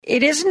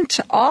it isn't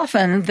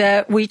often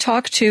that we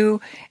talk to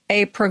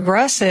a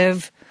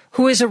progressive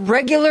who is a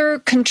regular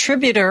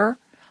contributor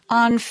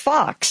on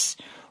Fox.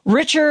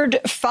 Richard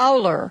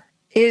Fowler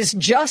is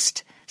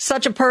just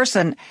such a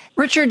person.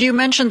 Richard, you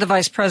mentioned the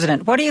vice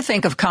president. What do you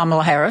think of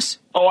Kamala Harris?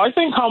 Oh, I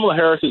think Kamala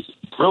Harris is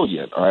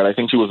brilliant. All right. I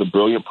think she was a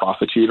brilliant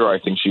prosecutor. I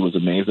think she was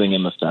amazing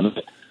in the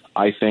Senate.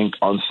 I think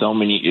on so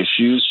many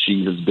issues,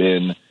 she has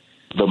been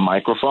the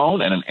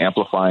microphone and an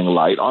amplifying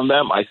light on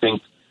them. I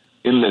think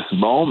in this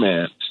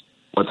moment,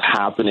 what's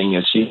happening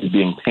is she's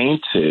being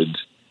painted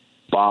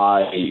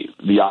by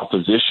the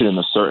opposition in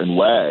a certain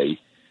way,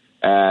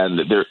 and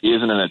there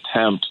isn't an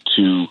attempt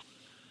to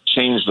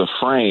change the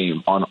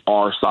frame on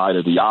our side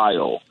of the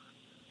aisle.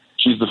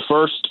 She's the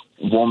first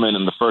woman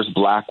and the first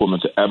black woman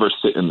to ever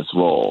sit in this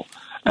role,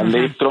 and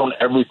they've thrown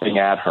everything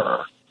at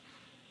her.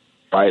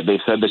 Right? They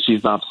said that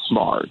she's not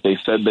smart. They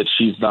said that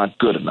she's not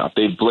good enough.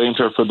 They blamed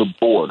her for the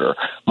border.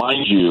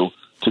 Mind you,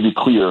 to be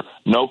clear,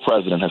 no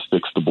president has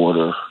fixed the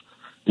border,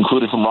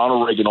 including from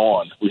Ronald Reagan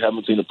on. We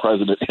haven't seen a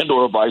president and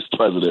or a vice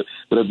president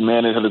that has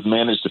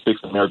managed to fix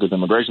America's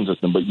immigration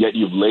system, but yet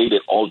you've laid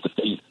it all at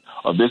the feet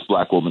of this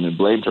black woman and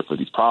blamed her for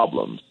these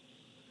problems.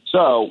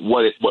 So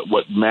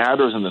what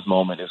matters in this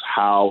moment is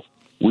how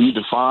we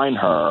define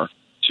her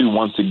to,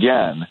 once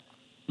again,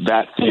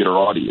 that theater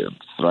audience,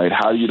 right?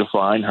 How do you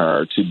define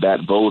her to that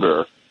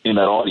voter in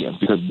that audience?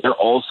 Because they're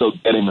also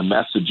getting the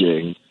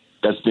messaging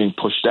that's being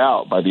pushed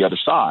out by the other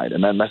side.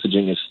 And that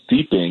messaging is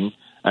seeping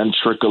and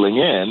trickling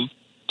in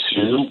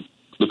to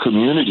the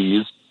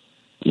communities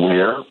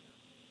where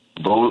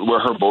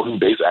her voting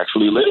base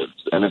actually lives,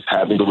 and it's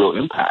having a real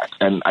impact.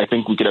 And I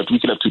think we could have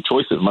two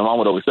choices. My mom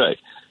would always say,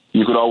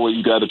 you could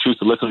either choose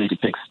to listen, or you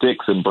could take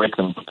sticks and break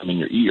them and put them in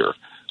your ear.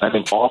 And I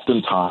think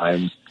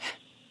oftentimes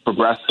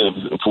progressives,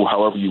 for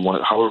however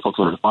folks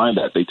want to define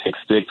that, they take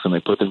sticks and they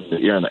put them in their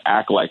ear and they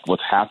act like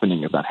what's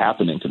happening is not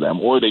happening to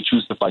them, or they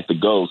choose to fight the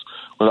ghost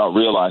without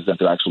realizing that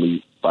they're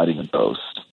actually fighting a ghost.